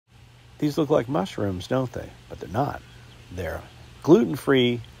These look like mushrooms, don't they? But they're not. They're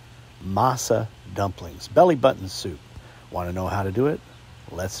gluten-free masa dumplings, Bellybutton soup. Want to know how to do it?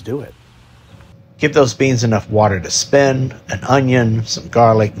 Let's do it. Give those beans enough water to spin, an onion, some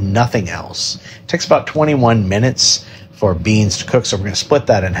garlic, nothing else. It takes about 21 minutes for beans to cook, so we're going to split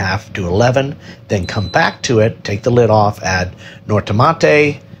that in half, do 11, then come back to it, take the lid off, add nor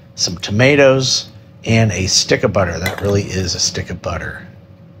tomate, some tomatoes, and a stick of butter. That really is a stick of butter.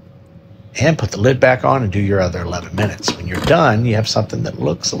 And put the lid back on and do your other 11 minutes. When you're done, you have something that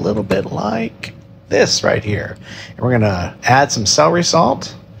looks a little bit like this right here. And we're going to add some celery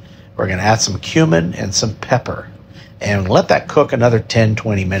salt. We're going to add some cumin and some pepper. And let that cook another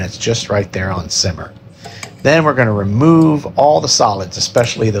 10-20 minutes just right there on simmer. Then we're going to remove all the solids,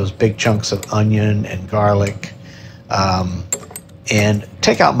 especially those big chunks of onion and garlic. And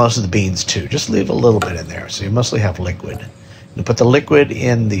take out most of the beans too. Just leave a little bit in there so you mostly have liquid. You put the liquid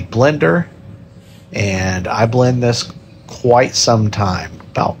in the blender, and I blend this quite some time,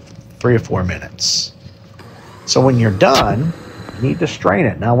 about 3 or 4 minutes. So when you're done, you need to strain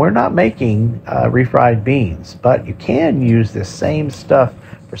it. Now, we're not making refried beans, but you can use this same stuff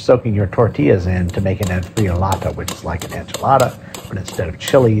for soaking your tortillas in to make an enfriolata, which is like an enchilada, but instead of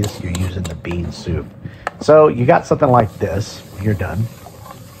chilies, you're using the bean soup. So you got something like this when you're done.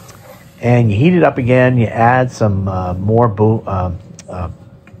 And you heat it up again. You add some more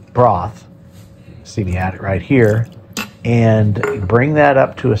broth. See me add it right here. And bring that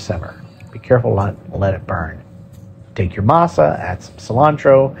up to a simmer. Be careful not to let it burn. Take your masa, add some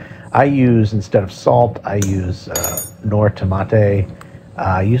cilantro. I use, instead of salt, I use nor tomate.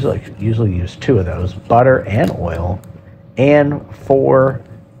 I usually use 2 of those, butter and oil, and 4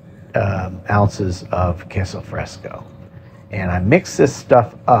 ounces of queso fresco. And I mix this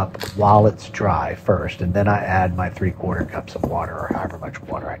stuff up while it's dry first, and then I add my 3/4 cups of water, or however much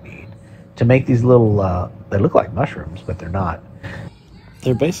water I need, to make these little, they look like mushrooms, but they're not.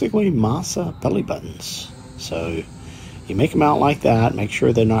 They're basically masa belly buttons. So you make them out like that, make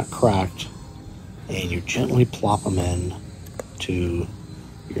sure they're not cracked, and you gently plop them in to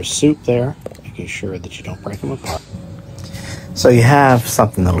your soup there, making sure that you don't break them apart. So you have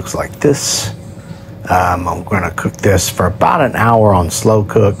something that looks like this. I'm going to cook this for about an hour on slow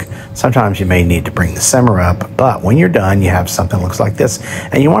cook. Sometimes you may need to bring the simmer up, but when you're done, you have something that looks like this.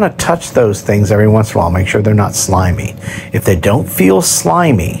 And you want to touch those things every once in a while. Make sure they're not slimy. If they don't feel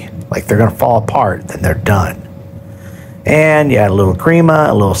slimy, like they're going to fall apart, then they're done. And you add a little crema,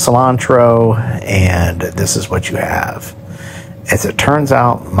 a little cilantro, and this is what you have. As it turns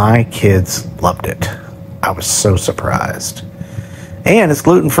out, my kids loved it. I was so surprised. And it's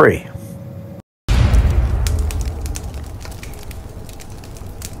gluten-free.